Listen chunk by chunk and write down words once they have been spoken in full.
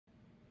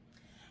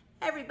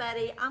Hey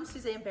everybody, I'm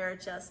Suzanne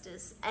Barrett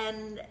Justis,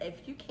 and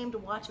if you came to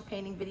watch a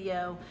painting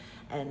video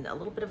and a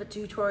little bit of a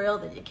tutorial,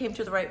 then you came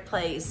to the right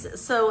place.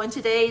 So in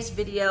today's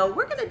video,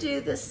 we're gonna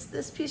do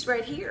this piece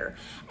right here,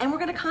 and we're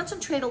gonna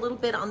concentrate a little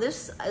bit on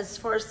this as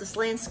far as this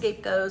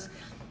landscape goes,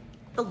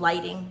 the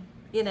lighting.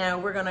 You know,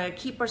 we're gonna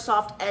keep our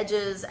soft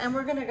edges, and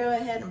we're gonna go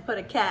ahead and put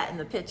a cat in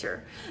the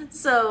picture.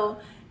 So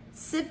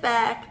sit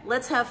back,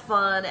 let's have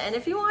fun, and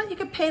if you want, you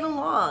can paint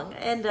along.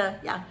 And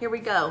yeah, here we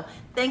go.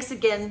 Thanks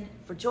again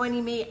for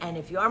joining me, and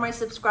if you are my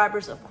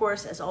subscribers, of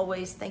course, as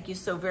always, thank you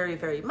so very,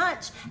 very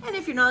much. And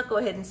if you're not, go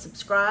ahead and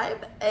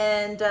subscribe,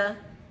 and yeah,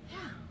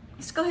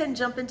 let's go ahead and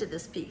jump into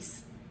this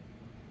piece.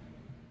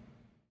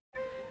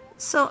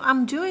 So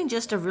I'm doing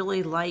just a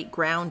really light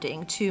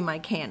grounding to my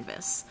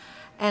canvas.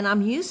 And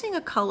I'm using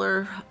a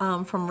color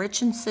from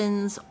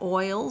Richardson's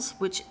Oils,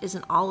 which is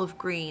an olive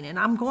green. And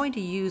I'm going to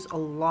use a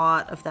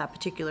lot of that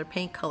particular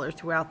paint color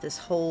throughout this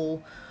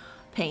whole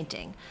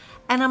painting.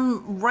 And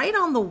I'm right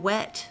on the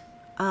wet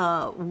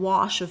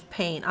wash of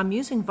paint. I'm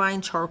using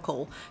vine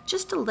charcoal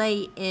just to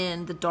lay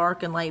in the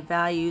dark and light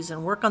values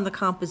and work on the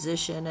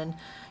composition and,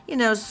 you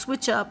know,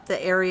 switch up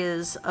the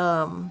areas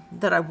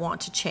that I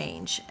want to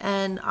change.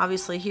 And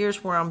obviously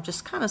here's where I'm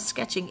just kind of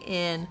sketching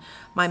in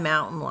my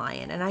mountain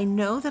lion. And I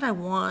know that I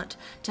want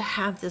to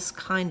have this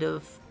kind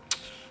of,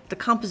 the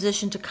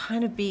composition to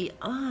kind of be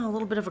a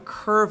little bit of a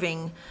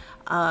curving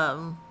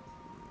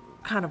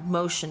kind of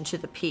motion to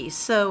the piece.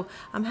 So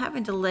I'm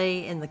having to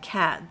lay in the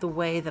cat the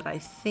way that I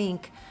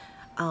think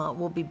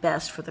will be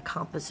best for the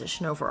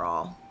composition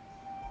overall.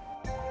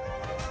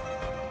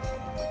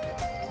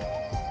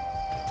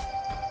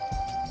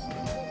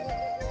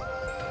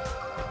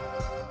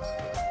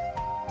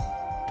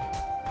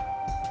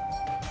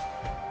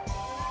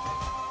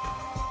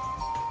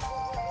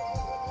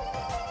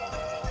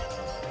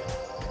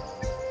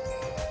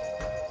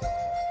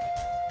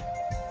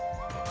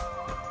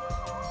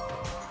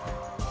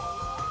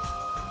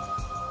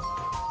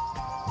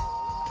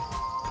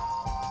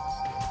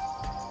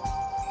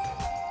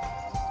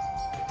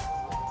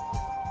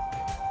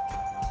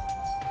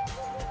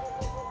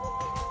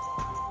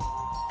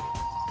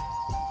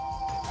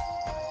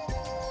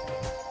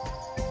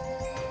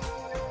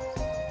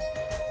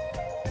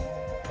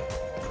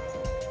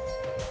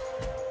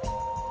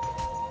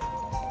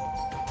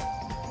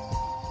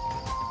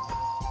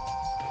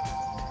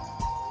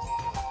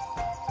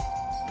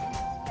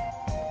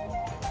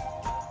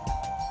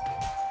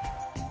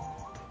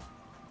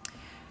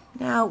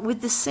 Now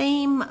with the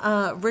same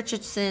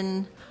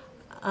Richardson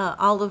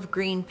olive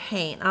green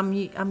paint,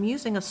 I'm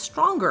using a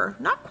stronger,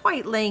 not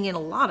quite laying in a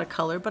lot of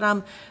color, but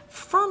I'm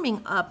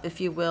firming up,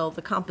 if you will,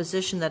 the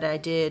composition that I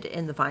did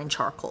in the vine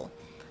charcoal.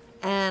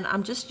 And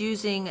I'm just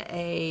using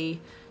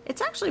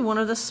it's actually one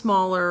of the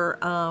smaller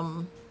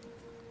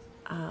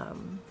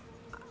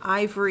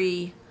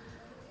ivory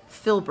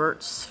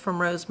filberts from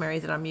Rosemary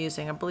that I'm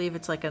using. I believe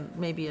it's like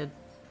maybe a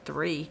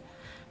 3.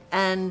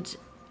 And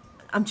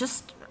I'm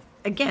just,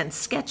 again,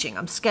 sketching.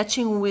 I'm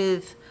sketching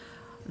with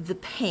the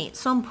paint.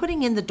 So I'm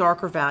putting in the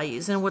darker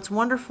values. And what's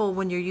wonderful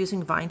when you're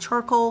using vine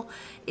charcoal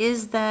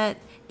is that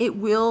it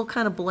will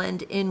kind of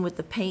blend in with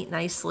the paint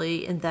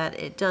nicely, in that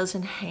it does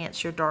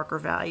enhance your darker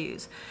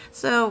values.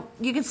 So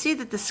you can see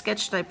that the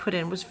sketch that I put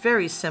in was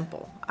very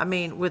simple. I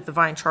mean, with the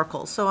vine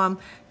charcoal. So I'm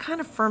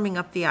kind of firming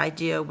up the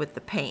idea with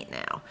the paint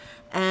now.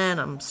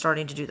 And I'm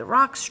starting to do the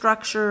rock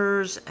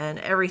structures and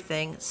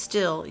everything,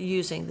 still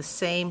using the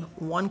same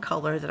one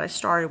color that I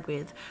started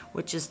with,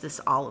 which is this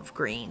olive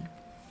green.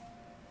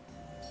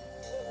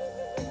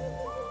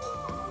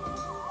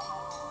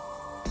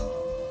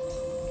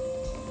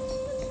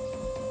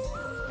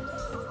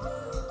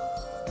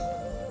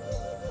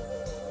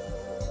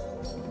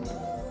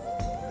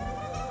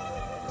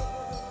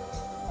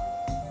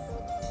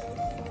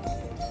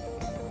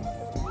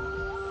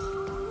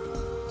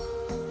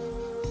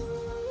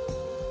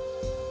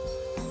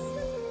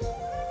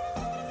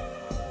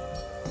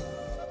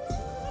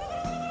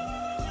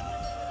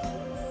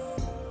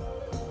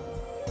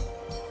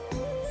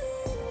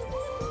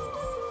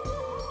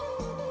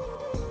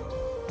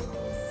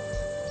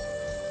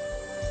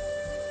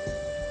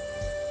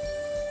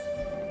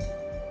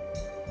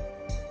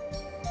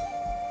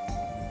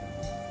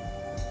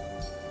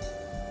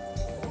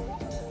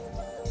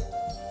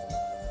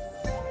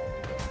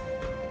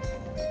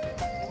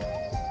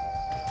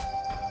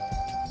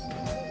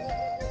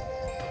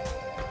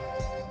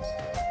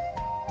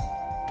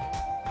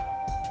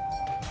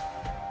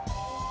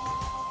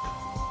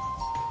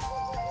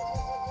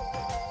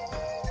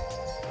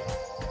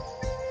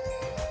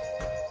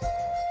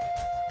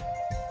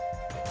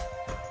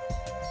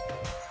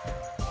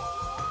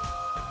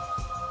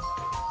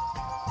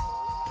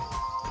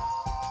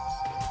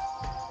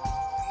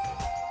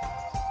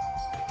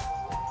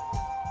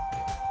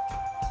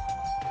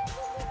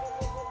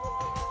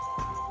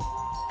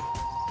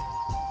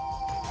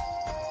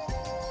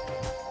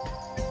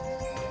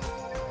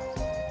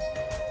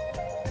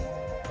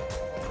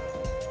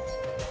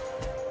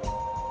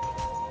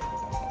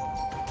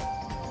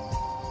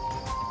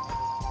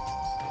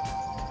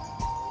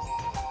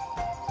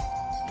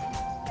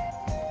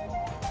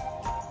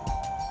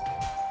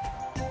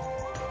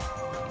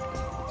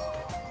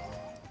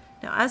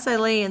 as I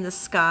lay in the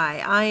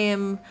sky, I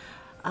am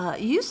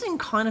using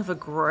kind of a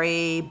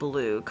gray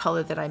blue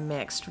color that I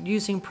mixed,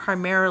 using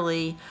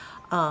primarily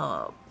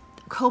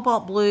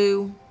cobalt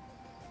blue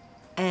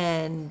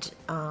and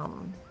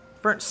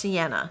burnt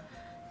sienna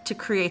to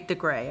create the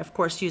gray, of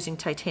course using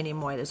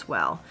titanium white as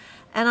well.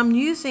 And I'm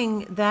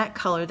using that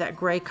color, that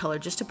gray color,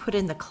 just to put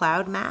in the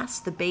cloud mass,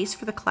 the base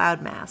for the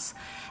cloud mass.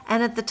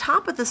 And at the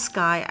top of the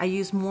sky, I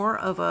use more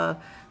of a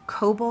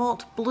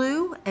cobalt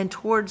blue, and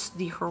towards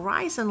the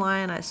horizon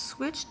line, I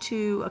switched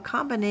to a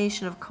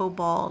combination of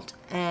cobalt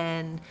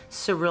and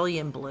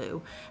cerulean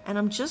blue. And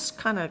I'm just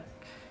kind of,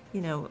 you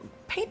know,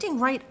 painting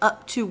right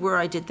up to where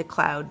I did the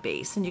cloud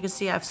base. And you can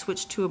see I've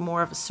switched to a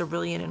more of a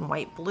cerulean and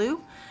white blue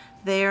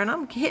there, and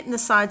I'm hitting the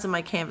sides of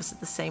my canvas at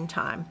the same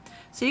time.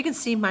 So you can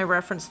see my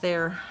reference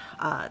there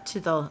to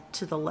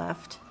the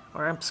left,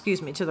 or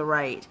excuse me, to the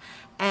right.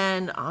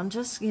 And I'm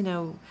just, you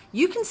know,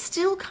 you can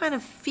still kind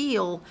of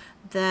feel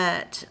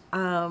that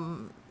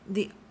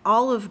the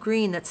olive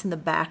green that's in the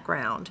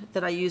background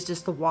that I used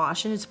as the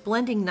wash, and it's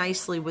blending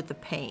nicely with the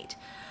paint.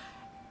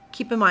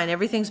 Keep in mind,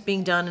 everything's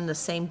being done in the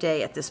same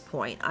day at this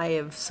point. I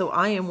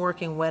am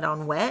working wet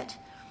on wet,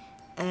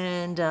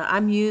 and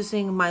I'm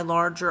using my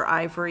larger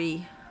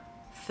ivory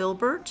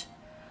filbert,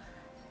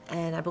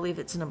 and I believe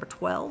it's number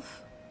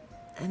 12,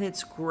 and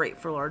it's great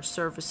for large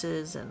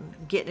surfaces and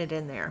getting it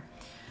in there.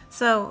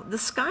 So the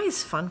sky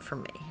is fun for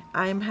me.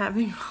 I'm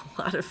having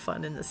a lot of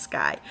fun in the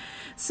sky.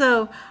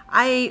 So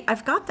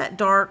I've got that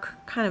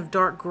kind of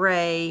dark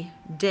gray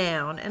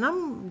down, and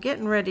I'm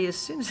getting ready as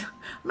soon as,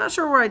 I'm not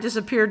sure where I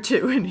disappeared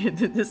to in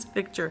this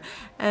picture,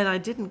 and I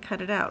didn't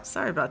cut it out.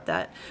 Sorry about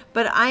that.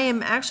 But I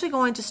am actually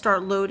going to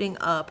start loading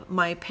up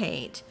my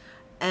paint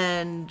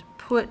and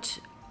put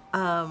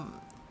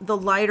the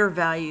lighter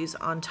values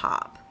on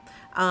top.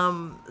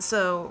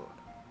 So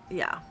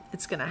yeah,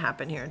 it's gonna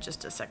happen here in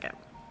just a second.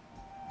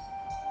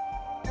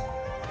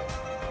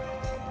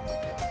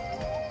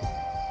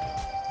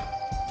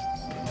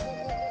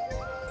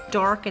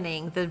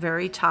 Darkening the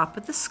very top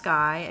of the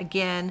sky,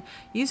 again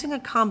using a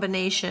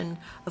combination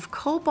of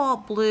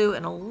cobalt blue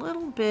and a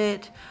little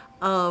bit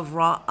of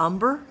raw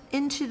umber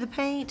into the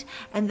paint,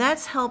 and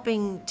that's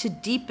helping to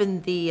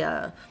deepen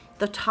the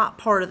top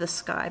part of the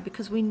sky,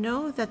 because we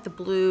know that the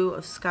blue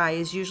of sky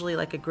is usually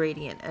like a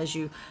gradient.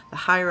 The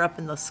higher up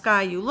in the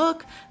sky you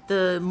look,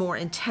 the more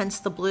intense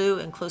the blue,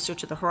 and closer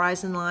to the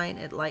horizon line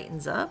it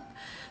lightens up.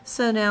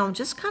 So now I'm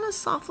just kind of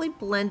softly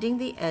blending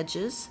the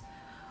edges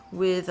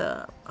with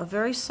a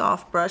very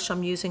soft brush.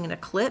 I'm using an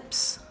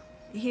Eclipse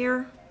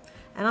here,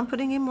 and I'm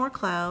putting in more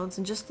clouds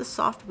and just the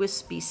soft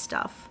wispy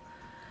stuff.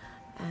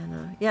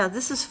 And yeah,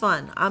 this is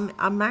fun.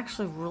 I'm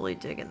actually really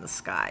digging the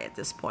sky at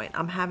this point.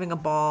 I'm having a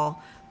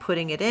ball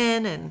putting it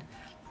in, and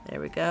there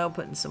we go,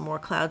 putting some more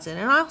clouds in.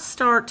 And I'll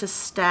start to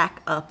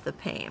stack up the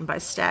paint. And by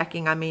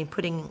stacking, I mean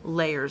putting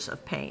layers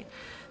of paint.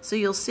 So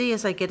you'll see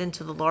as I get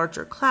into the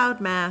larger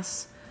cloud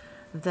mass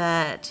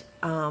that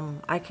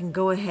I can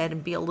go ahead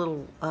and be a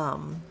little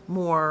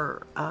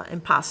more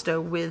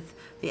impasto with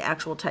the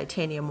actual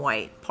titanium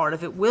white. Part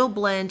of it will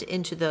blend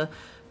into the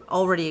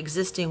already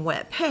existing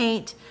wet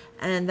paint,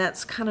 and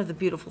that's kind of the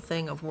beautiful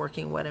thing of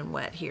working wet and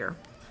wet here.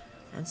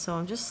 And so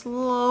I'm just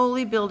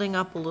slowly building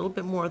up a little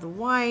bit more of the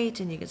white,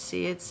 and you can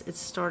see it's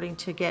starting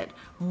to get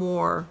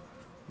more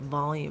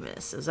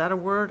voluminous. Is that a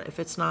word? If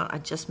it's not, I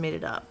just made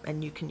it up,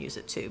 and you can use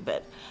it too.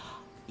 But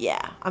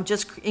yeah, I'm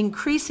just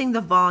increasing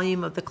the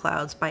volume of the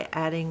clouds by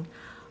adding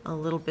a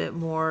little bit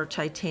more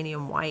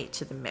titanium white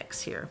to the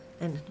mix here,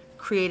 and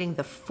creating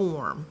the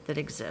form that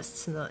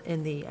exists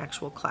in the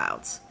actual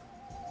clouds.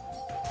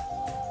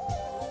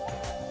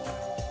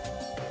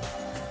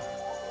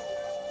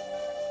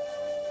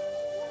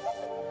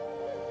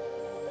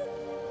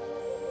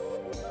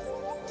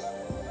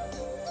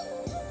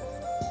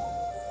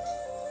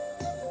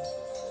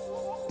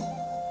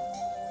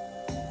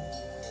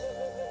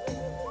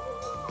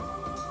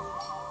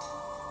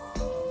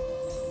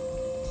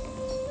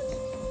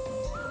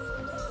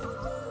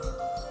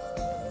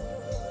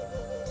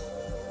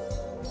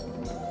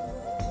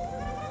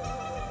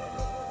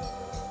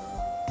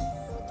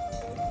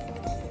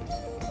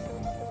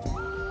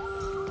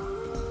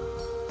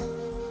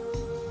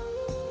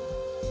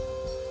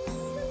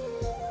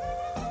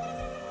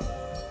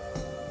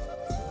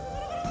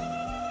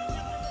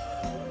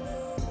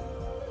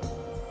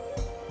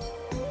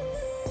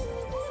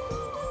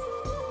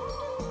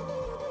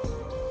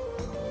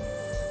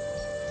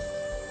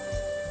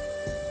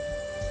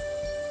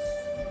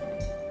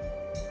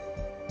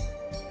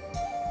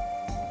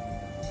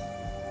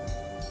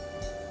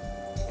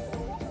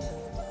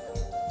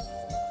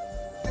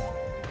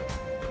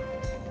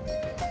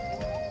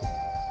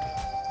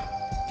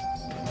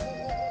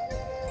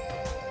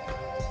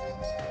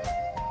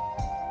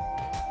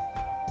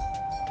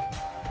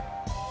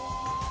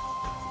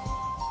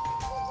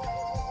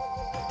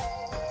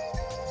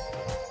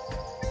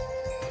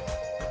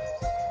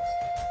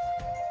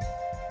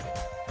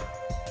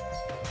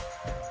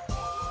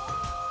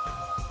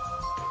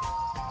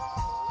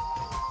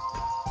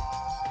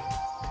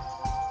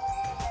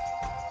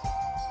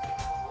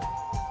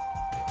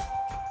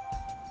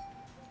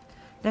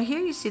 Now here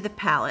you see the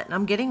palette, and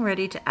I'm getting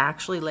ready to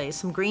actually lay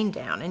some green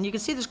down. And you can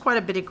see there's quite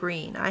a bit of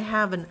green. I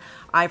have an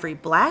ivory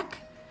black.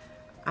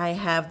 I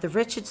have the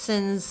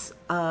Richardson's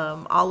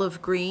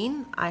olive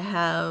green. I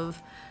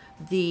have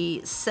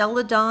the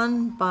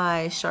Celadon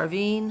by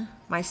Charvine.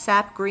 My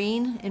sap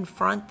green in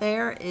front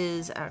there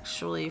is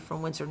actually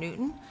from Winsor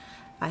Newton.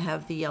 I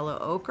have the yellow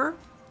ochre.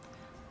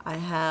 I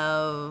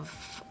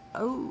have,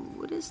 oh,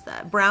 what is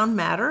that? Brown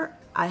madder.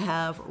 I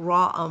have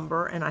raw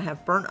umber, and I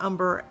have burnt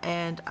umber,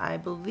 and I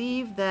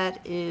believe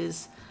that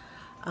is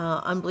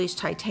unbleached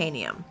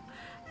titanium.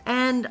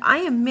 And I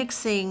am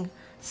mixing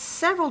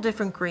several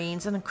different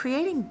greens, and I'm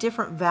creating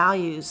different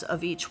values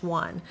of each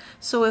one.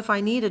 So if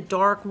I need a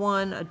dark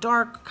one, a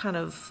dark kind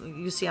of,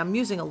 you see I'm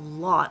using a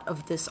lot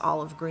of this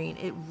olive green.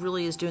 It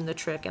really is doing the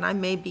trick, and I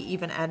may be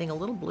even adding a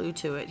little blue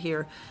to it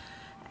here.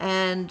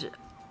 And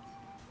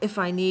if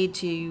I need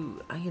to,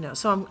 you know,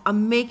 so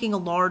I'm making a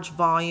large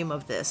volume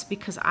of this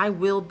because I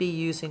will be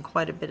using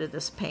quite a bit of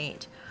this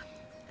paint.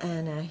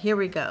 And here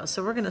we go.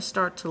 So we're going to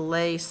start to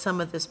lay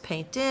some of this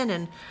paint in.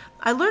 And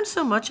I learned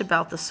so much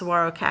about the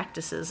saguaro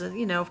cactuses. And,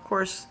 you know, of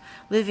course,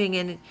 living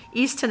in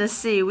East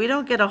Tennessee, we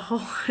don't get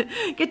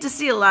to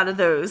see a lot of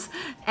those.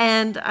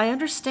 And I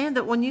understand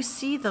that when you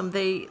see them,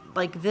 they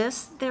like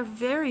this, they're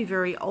very,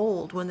 very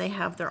old when they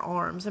have their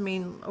arms. I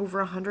mean, over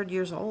 100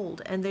 years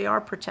old. And they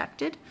are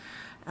protected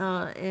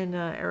in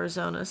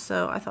Arizona.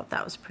 So I thought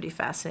that was pretty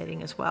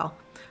fascinating as well.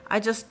 I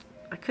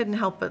couldn't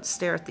help but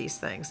stare at these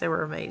things. They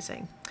were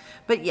amazing.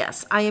 But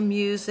yes, I am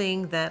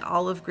using that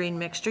olive green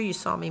mixture you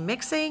saw me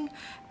mixing,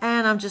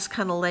 and I'm just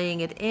kind of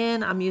laying it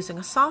in. I'm using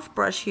a soft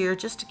brush here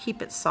just to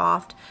keep it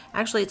soft.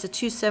 Actually, it's a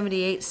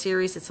 278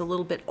 series. It's a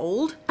little bit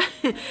old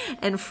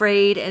and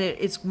frayed, and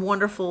it's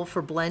wonderful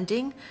for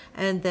blending.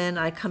 And then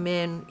I come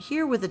in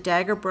here with a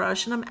dagger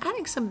brush, and I'm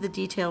adding some of the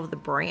detail of the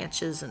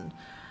branches and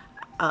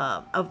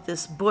of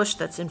this bush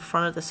that's in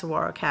front of the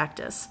saguaro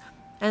cactus.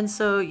 And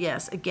so,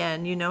 yes,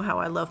 again, you know how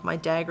I love my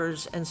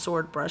daggers and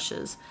sword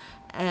brushes.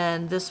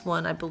 And this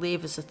one, I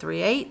believe, is a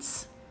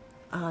 3/8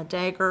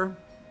 dagger,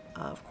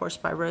 of course,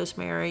 by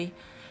Rosemary.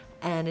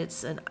 And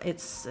it's an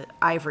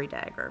ivory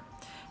dagger.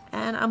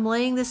 And I'm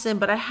laying this in,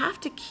 but I have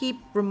to keep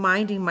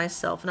reminding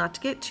myself not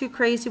to get too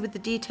crazy with the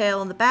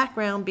detail in the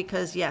background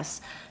because,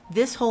 yes,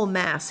 this whole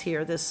mass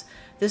here, this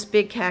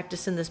big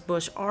cactus and this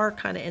bush are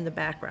kind of in the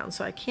background.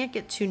 So I can't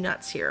get too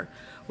nuts here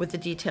with the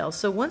details.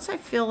 So once I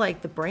feel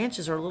like the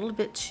branches are a little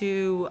bit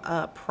too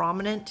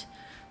prominent,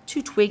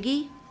 too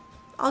twiggy,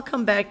 I'll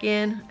come back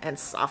in and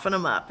soften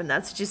them up. And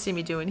that's what you see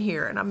me doing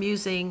here. And I'm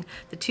using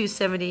the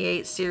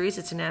 278 series.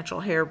 It's a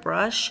natural hair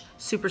brush,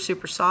 super,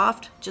 super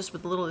soft, just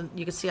with a little,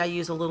 you can see I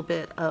use a little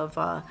bit of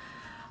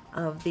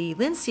the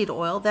linseed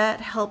oil. That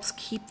helps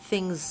keep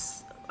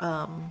things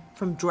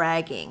from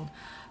dragging.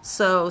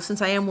 So since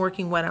I am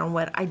working wet on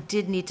wet, I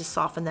did need to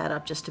soften that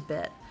up just a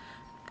bit.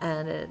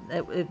 And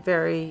it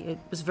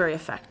was very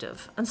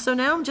effective. And so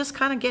now I'm just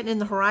kind of getting in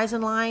the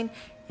horizon line,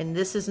 and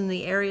this is in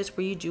the areas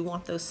where you do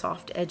want those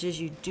soft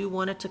edges. You do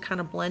want it to kind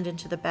of blend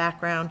into the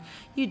background.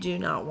 You do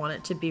not want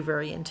it to be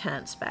very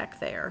intense back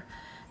there.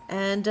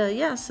 And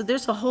yeah, so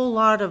there's a whole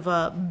lot of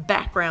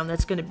background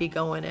that's going to be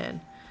going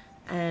in,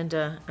 and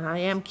I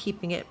am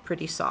keeping it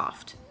pretty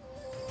soft.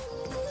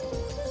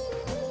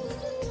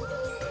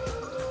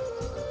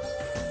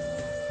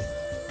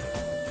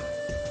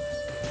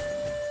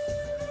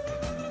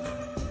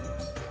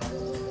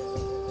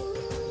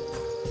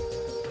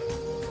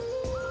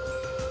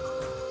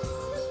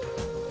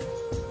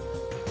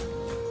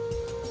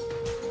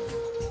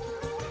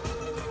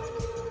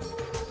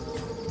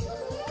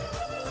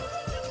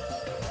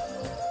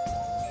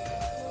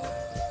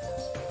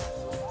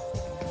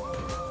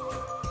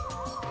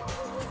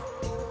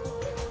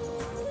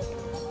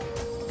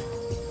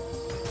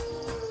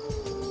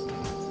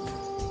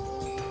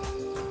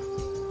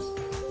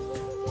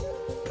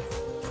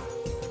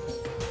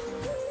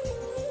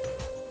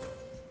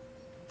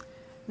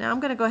 Now I'm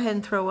going to go ahead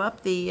and throw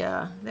up the,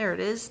 there it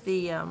is,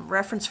 the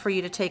reference for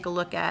you to take a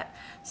look at.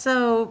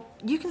 So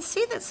you can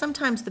see that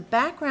sometimes the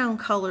background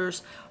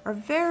colors are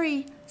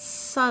very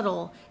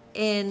subtle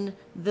in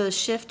the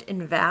shift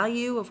in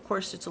value. Of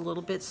course, it's a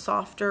little bit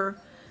softer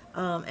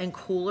and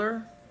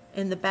cooler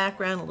in the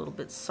background, a little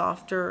bit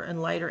softer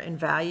and lighter in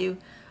value.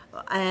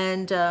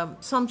 And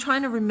so I'm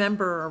trying to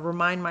remember or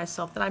remind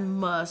myself that I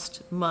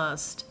must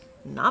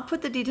not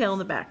put the detail in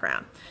the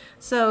background.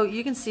 So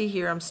you can see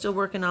here I'm still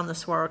working on the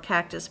saguaro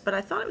cactus, but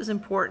I thought it was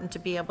important to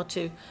be able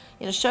to,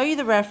 show you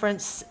the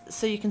reference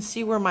so you can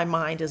see where my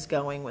mind is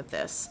going with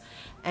this.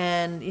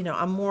 And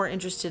I'm more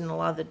interested in a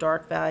lot of the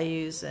dark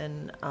values,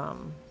 and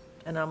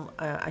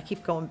I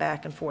keep going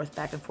back and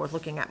forth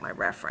looking at my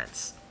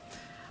reference.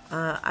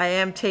 I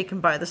am taken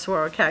by the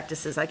saguaro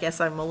cactuses. I guess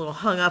I'm a little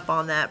hung up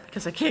on that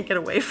because I can't get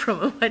away from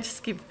them. I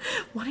just keep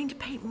wanting to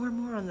paint more and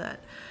more on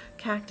that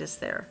cactus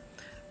there.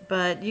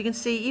 But you can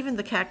see even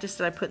the cactus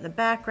that I put in the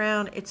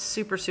background, it's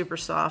super, super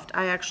soft.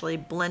 I actually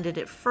blended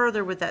it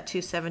further with that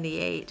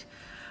 278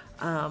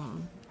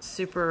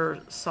 super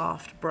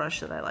soft brush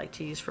that I like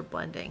to use for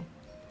blending.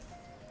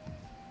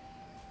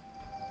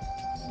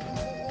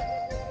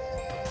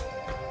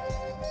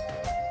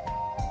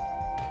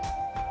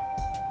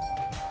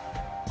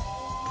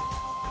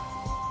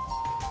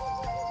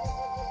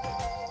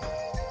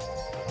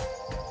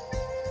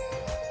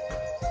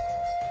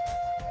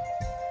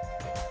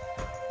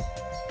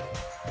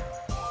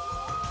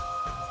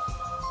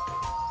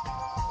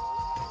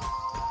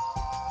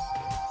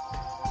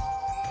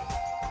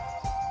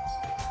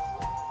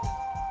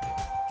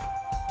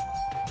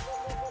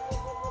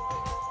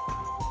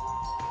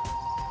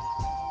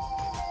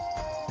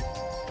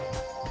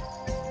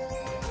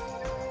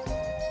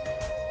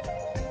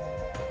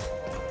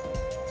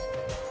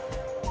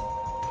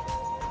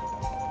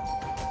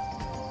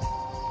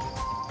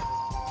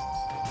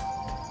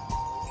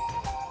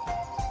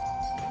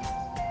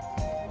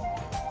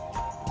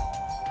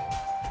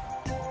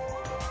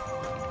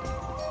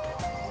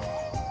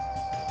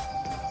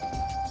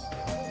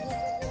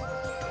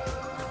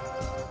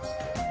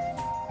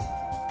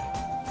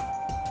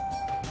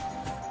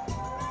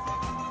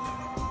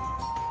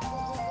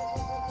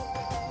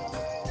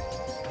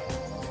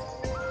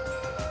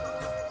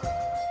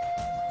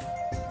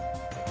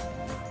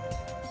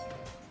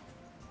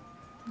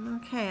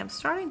 Okay, I'm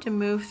starting to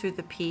move through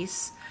the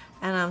piece,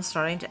 and I'm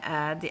starting to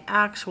add the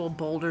actual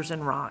boulders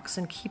and rocks,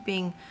 and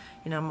keeping,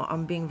 you know,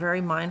 I'm being very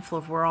mindful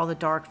of where all the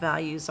dark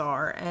values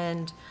are,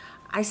 and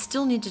I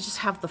still need to just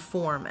have the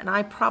form, and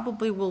I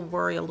probably will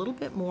worry a little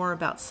bit more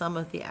about some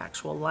of the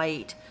actual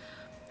light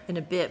in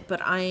a bit, but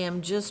I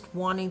am just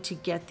wanting to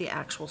get the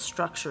actual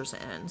structures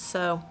in.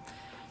 So,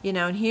 you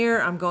know, and here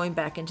I'm going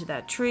back into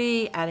that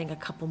tree, adding a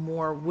couple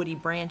more woody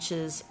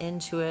branches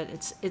into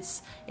it.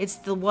 It's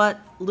the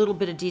what little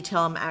bit of detail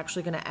I'm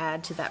actually going to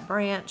add to that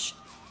branch.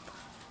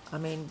 I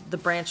mean, the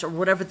branch or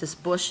whatever this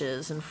bush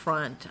is in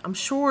front. I'm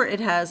sure it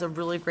has a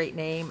really great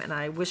name, and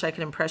I wish I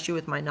could impress you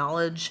with my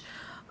knowledge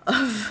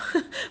of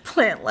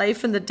plant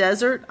life in the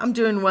desert. I'm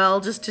doing well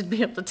just to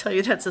be able to tell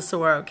you that's a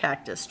saguaro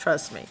cactus,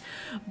 trust me.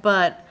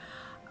 But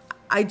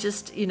I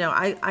just, you know,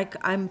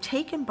 I'm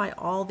taken by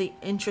all the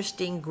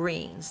interesting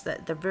greens,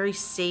 that they're very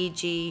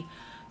sagey,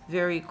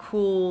 very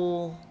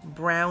cool,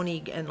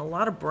 browny, and a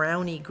lot of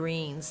browny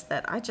greens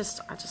that I just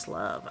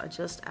love. I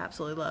just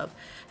absolutely love.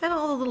 And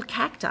all the little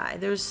cacti.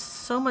 There's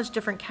so much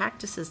different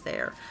cactuses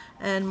there.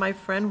 And my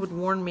friend would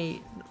warn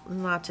me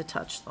not to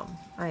touch them.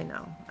 I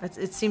know.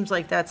 It seems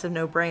like that's a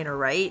no-brainer,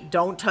 right?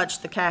 Don't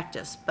touch the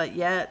cactus. But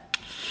yet,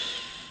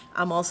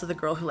 I'm also the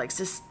girl who likes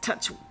to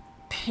touch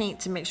paint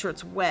to make sure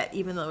it's wet,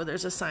 even though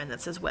there's a sign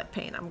that says wet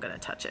paint. I'm gonna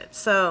touch it.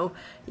 So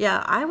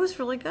yeah, I was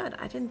really good.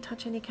 I didn't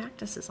touch any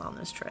cactuses on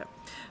this trip,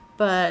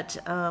 but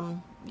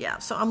yeah,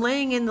 so I'm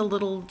laying in the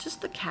little,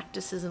 just the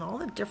cactuses and all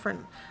the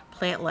different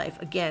plant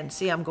life. Again,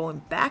 see, I'm going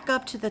back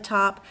up to the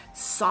top,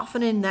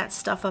 softening that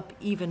stuff up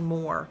even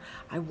more.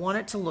 I want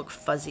it to look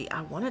fuzzy.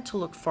 I want it to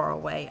look far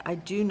away. I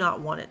do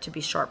not want it to be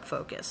sharp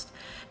focused.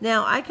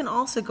 Now I can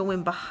also go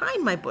in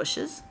behind my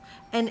bushes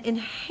and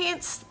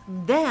enhance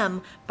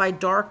them by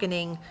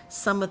darkening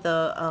some of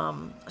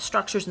the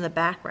structures in the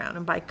background,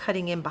 and by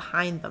cutting in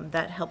behind them.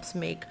 That helps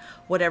make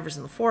whatever's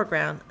in the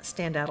foreground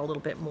stand out a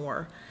little bit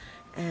more.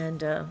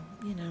 And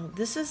you know,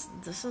 this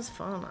is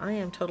fun. I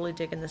am totally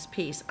digging this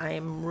piece. I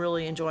am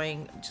really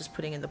enjoying just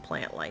putting in the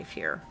plant life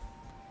here.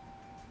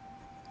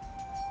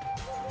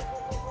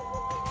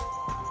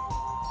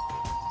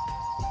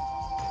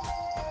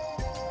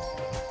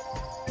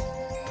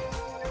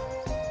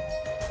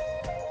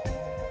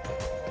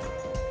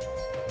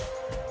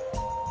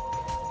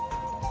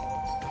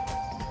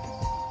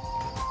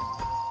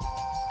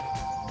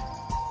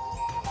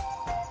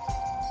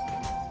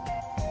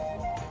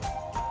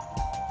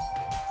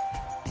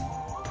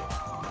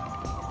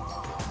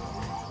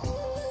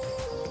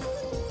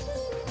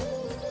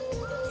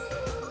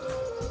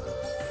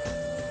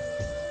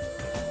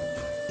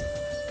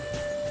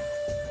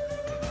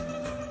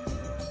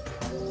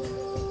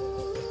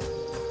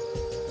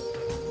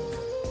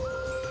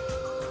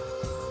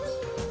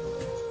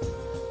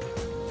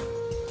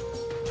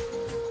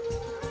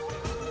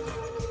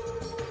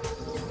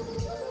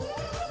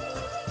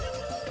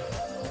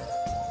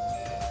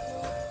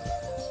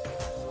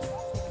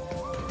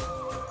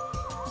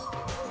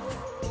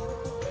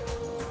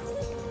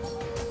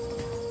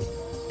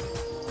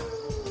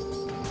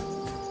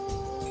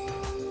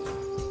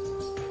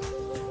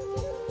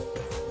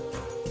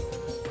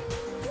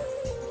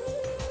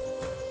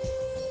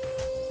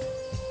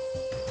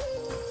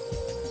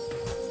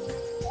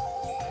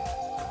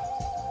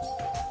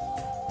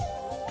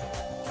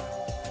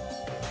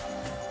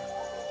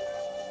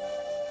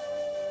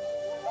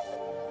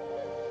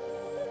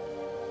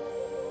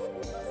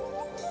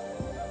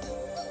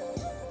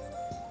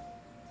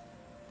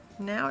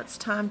 Now it's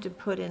time to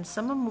put in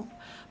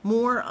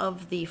more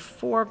of the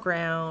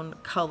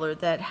foreground color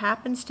that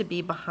happens to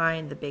be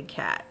behind the big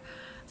cat.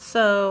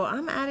 So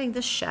I'm adding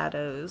the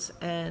shadows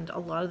and a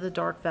lot of the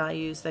dark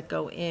values that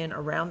go in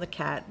around the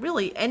cat,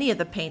 really any of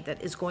the paint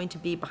that is going to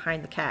be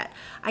behind the cat.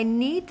 I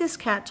need this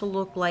cat to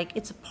look like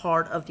it's a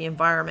part of the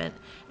environment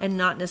and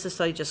not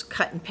necessarily just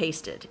cut and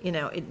pasted. You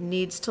know, it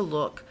needs to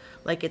look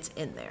like it's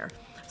in there.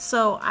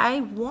 So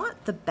I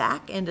want the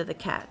back end of the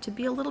cat to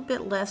be a little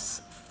bit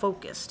less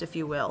focused, if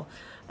you will.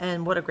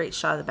 And what a great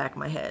shot of the back of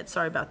my head.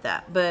 Sorry about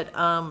that. But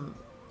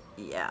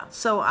yeah,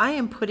 so I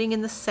am putting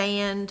in the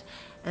sand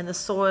and the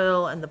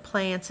soil and the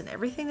plants and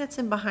everything that's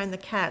in behind the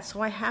cat,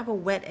 so I have a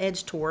wet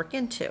edge to work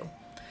into.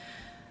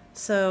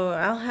 So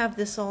I'll have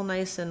this all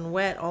nice and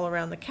wet all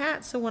around the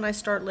cat, so when I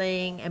start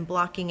laying and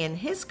blocking in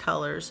his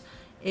colors,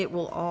 it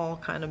will all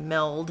kind of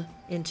meld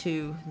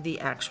into the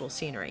actual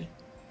scenery.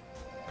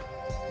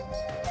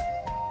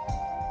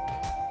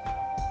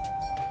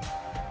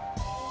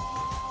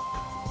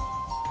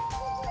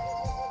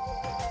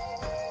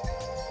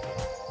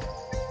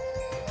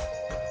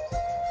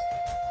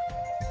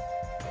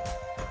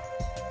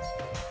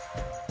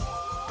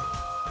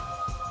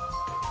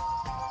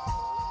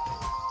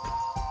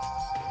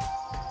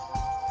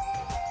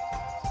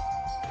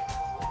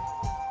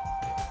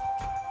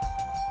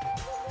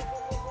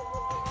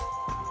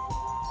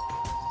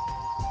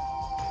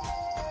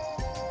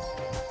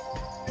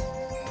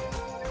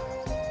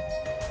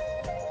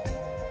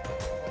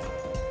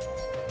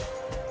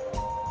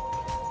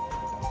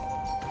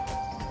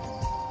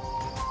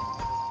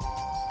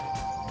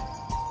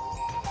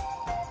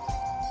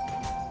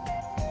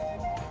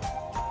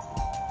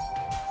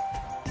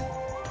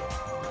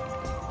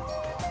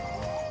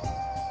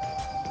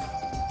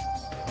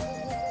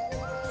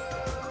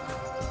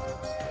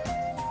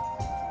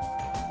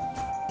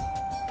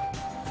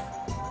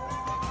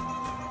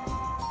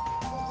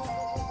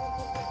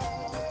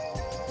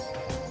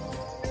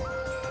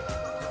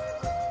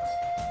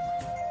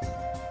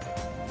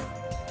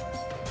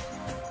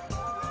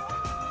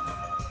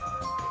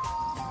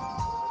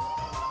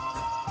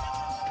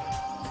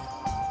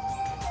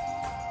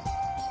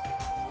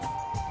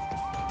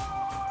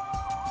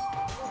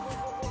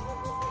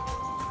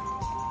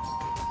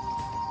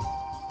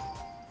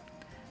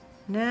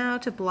 Now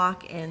to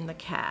block in the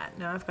cat.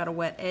 Now I've got a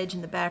wet edge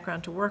in the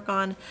background to work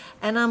on,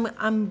 and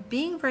I'm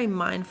being very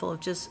mindful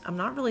of I'm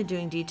not really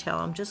doing detail,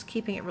 I'm just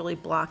keeping it really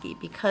blocky,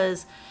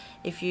 because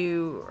if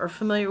you are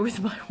familiar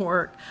with my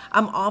work,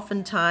 I'm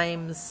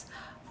oftentimes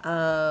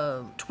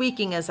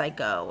tweaking as I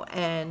go,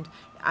 and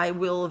I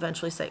will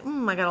eventually say,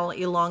 I gotta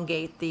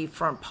elongate the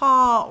front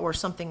paw, or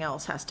something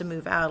else has to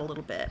move out a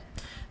little bit.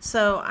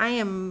 So I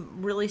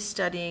am really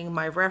studying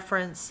my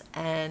reference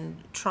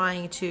and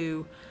trying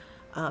to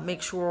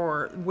making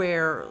sure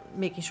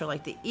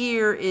like the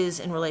ear is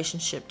in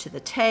relationship to the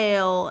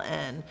tail,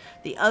 and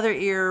the other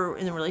ear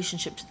in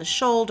relationship to the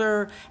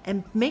shoulder,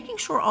 and making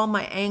sure all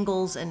my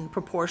angles and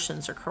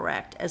proportions are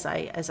correct as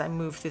I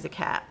move through the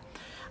cat.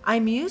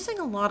 I'm using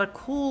a lot of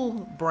cool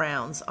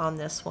browns on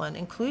this one,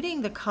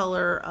 including the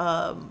color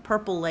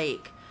Purple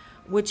Lake,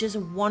 which is a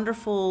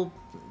wonderful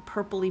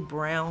purpley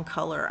brown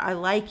color. I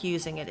like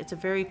using it. It's a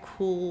very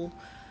cool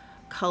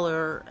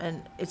color,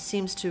 and it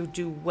seems to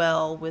do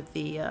well with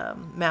the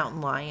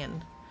mountain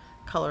lion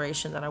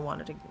coloration that I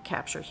wanted to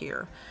capture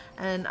here.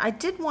 And I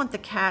did want the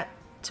cat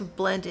to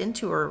blend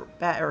into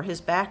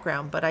his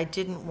background, but I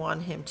didn't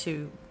want him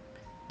to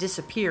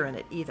disappear in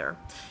it either.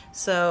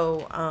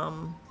 So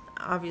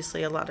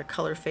obviously a lot of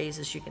color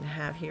phases you can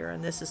have here,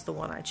 and this is the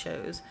one I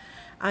chose.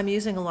 I'm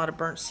using a lot of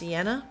burnt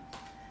sienna,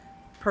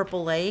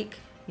 Purple Lake,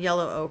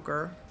 yellow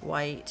ochre,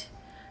 white,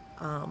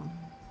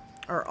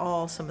 are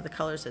all some of the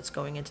colors that's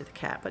going into the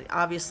cat. But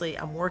obviously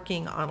I'm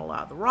working on a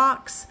lot of the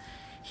rocks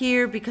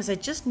here because I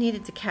just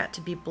needed the cat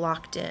to be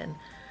blocked in.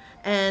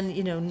 And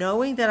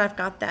knowing that I've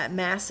got that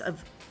mass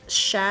of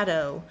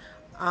shadow,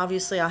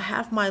 obviously I'll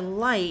have my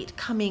light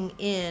coming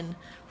in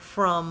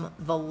from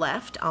the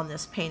left on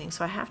this painting,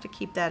 so I have to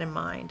keep that in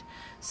mind.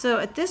 So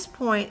at this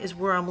point is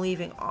where I'm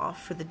leaving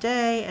off for the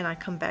day, and I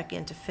come back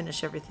in to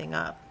finish everything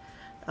up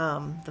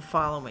the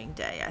following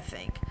day, I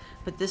think.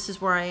 But this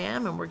is where I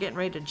am, and we're getting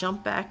ready to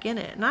jump back in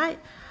it. And I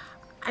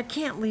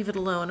can't leave it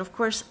alone. Of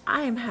course,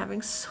 I am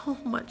having so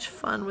much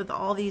fun with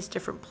all these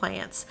different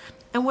plants.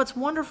 And what's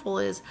wonderful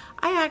is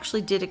I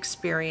actually did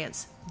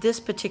experience this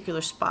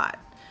particular spot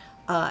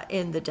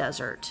in the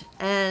desert.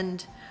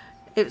 And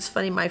it was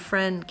funny, my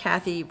friend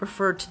Kathy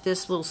referred to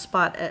this little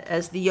spot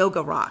as the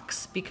yoga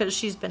rocks, because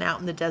she's been out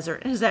in the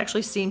desert and has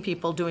actually seen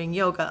people doing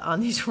yoga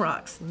on these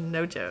rocks.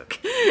 No joke.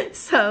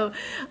 So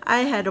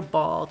I had a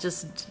ball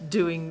just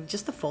doing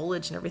just the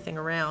foliage and everything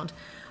around.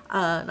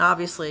 And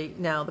obviously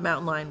now the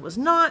mountain lion was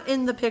not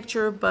in the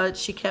picture,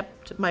 but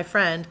my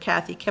friend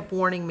Kathy kept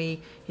warning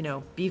me,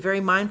 be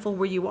very mindful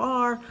where you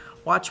are,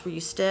 watch where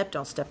you step,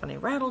 don't step on any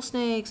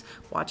rattlesnakes,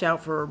 watch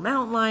out for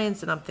mountain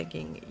lions. And I'm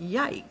thinking,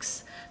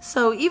 yikes.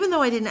 So even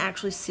though I didn't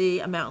actually see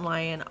a mountain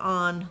lion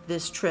on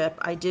this trip,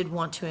 I did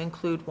want to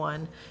include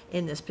one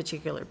in this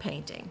particular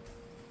painting.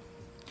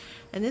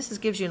 And this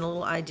gives you a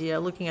little idea,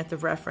 looking at the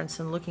reference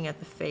and looking at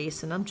the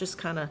face, and I'm just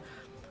kind of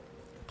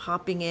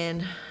popping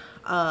in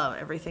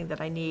everything that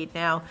I need.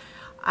 Now,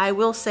 I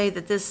will say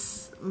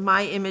that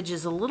my image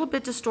is a little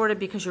bit distorted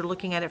because you're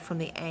looking at it from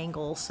the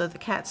angle, so the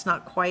cat's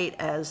not quite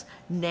as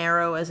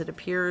narrow as it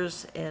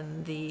appears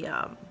in the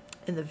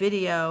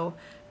video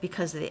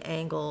because of the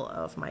angle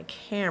of my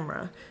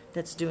camera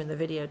that's doing the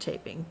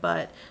videotaping.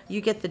 But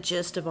you get the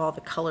gist of all the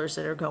colors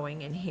that are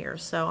going in here.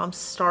 So I'm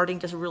starting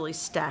to really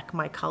stack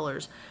my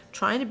colors,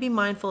 trying to be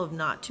mindful of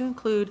not to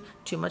include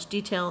too much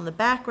detail in the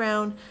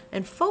background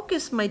and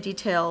focus my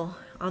detail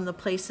on the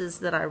places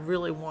that I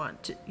really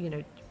want to,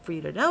 for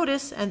you to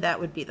notice, and that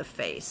would be the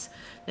face.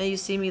 Now you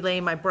see me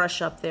laying my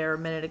brush up there a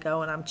minute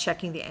ago, and I'm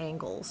checking the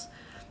angles.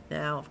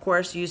 Now, of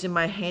course, using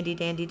my handy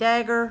dandy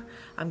dagger,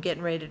 I'm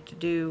getting ready to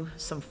do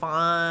some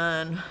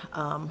fun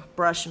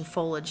brush and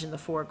foliage in the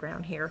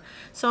foreground here.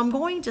 So I'm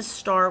going to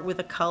start with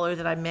a color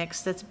that I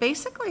mixed that's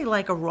basically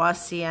like a raw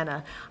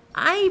sienna.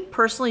 I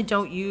personally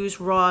don't use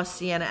raw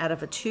sienna out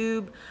of a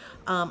tube.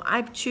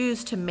 I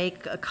choose to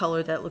make a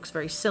color that looks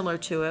very similar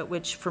to it,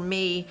 which for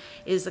me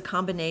is a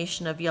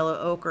combination of yellow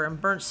ochre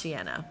and burnt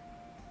sienna.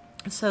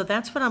 So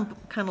that's what I'm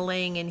kind of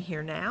laying in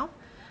here now.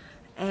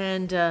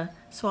 And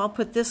so I'll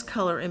put this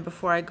color in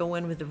before I go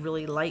in with the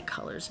really light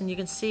colors. And you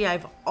can see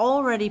I've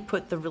already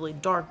put the really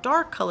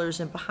dark colors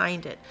in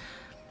behind it.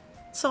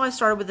 So I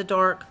started with the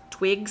dark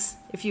twigs,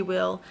 if you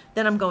will.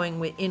 Then I'm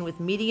going in with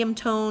medium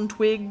tone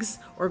twigs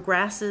or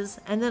grasses.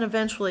 And then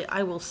eventually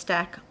I will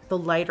stack the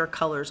lighter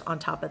colors on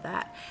top of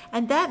that.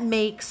 And that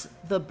makes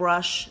the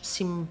brush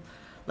seem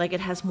like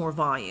it has more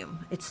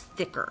volume. It's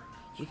thicker.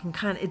 You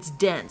can it's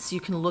dense. You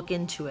can look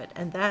into it.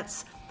 And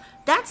that's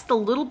the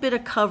little bit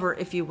of cover,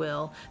 if you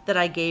will, that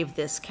I gave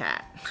this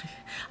cat.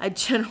 I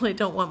generally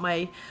don't want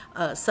my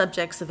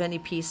subjects of any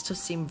piece to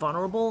seem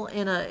vulnerable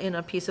in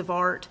a piece of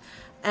art.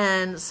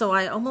 And so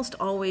I almost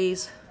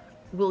always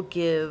will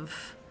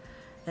give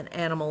an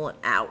animal an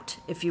out,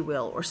 if you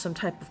will, or some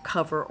type of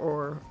cover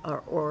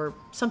or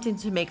something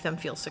to make them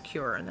feel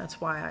secure. And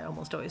that's why I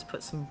almost always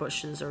put some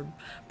bushes or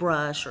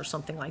brush or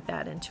something like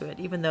that into it,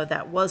 even though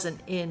that wasn't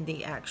in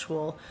the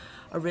actual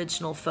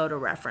original photo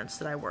reference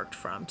that I worked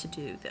from to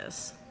do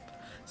this.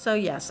 So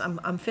yes,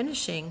 I'm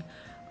finishing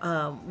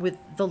with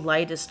the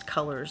lightest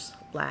colors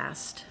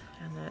last.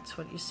 And that's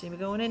what you see me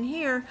going in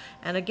here.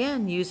 And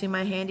again, using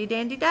my handy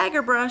dandy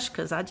dagger brush,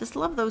 because I just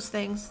love those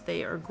things.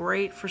 They are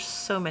great for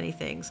so many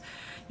things.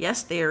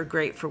 Yes, they are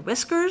great for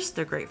whiskers,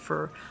 they're great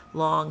for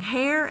long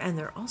hair, and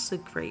they're also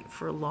great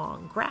for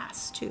long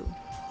grass too.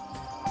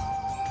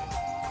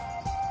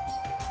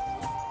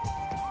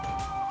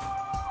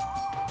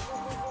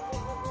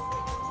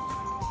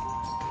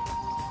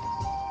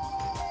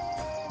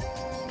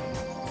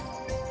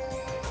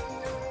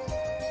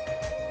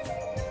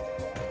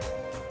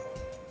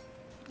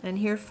 And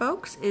here,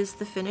 folks, is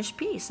the finished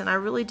piece. And I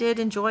really did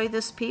enjoy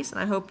this piece, and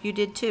I hope you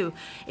did too.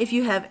 If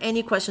you have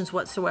any questions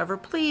whatsoever,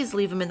 please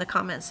leave them in the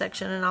comment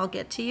section and I'll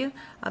get to you.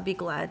 I'll be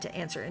glad to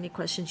answer any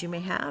questions you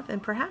may have,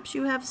 and perhaps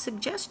you have a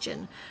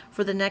suggestion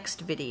for the next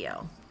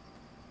video.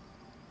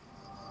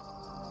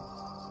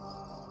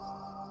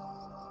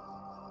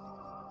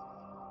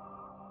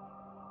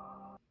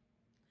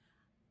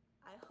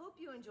 I hope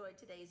you enjoyed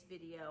today's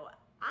video.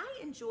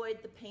 I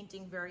enjoyed the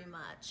painting very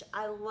much.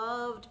 I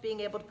loved being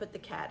able to put the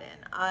cat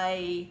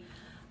in.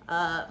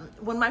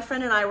 When my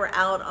friend and I were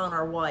out on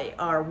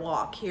our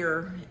walk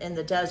here in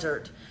the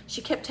desert,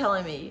 she kept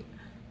telling me,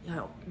 you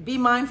know, be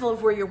mindful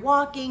of where you're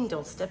walking,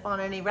 don't step on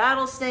any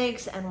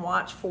rattlesnakes, and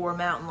watch for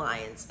mountain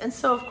lions. And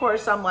so of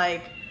course I'm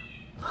like,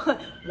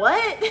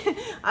 what?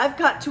 I've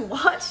got to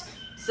watch?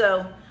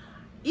 So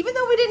even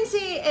though we didn't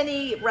see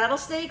any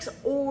rattlesnakes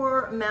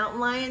or mountain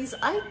lions,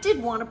 I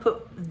did want to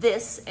put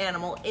this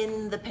animal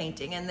in the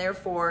painting, and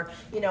therefore,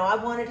 you know, I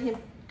wanted him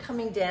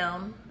coming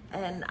down,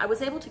 and I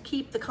was able to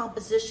keep the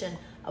composition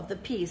of the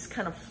piece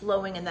kind of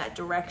flowing in that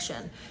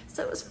direction.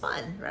 So it was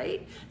fun,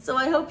 right? So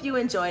I hope you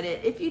enjoyed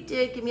it. If you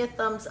did, give me a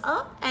thumbs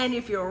up, and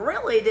if you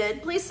really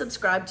did, please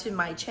subscribe to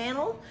my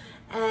channel.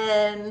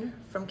 And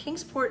from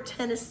Kingsport,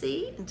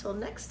 Tennessee, until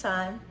next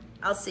time,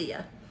 I'll see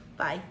ya.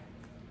 Bye.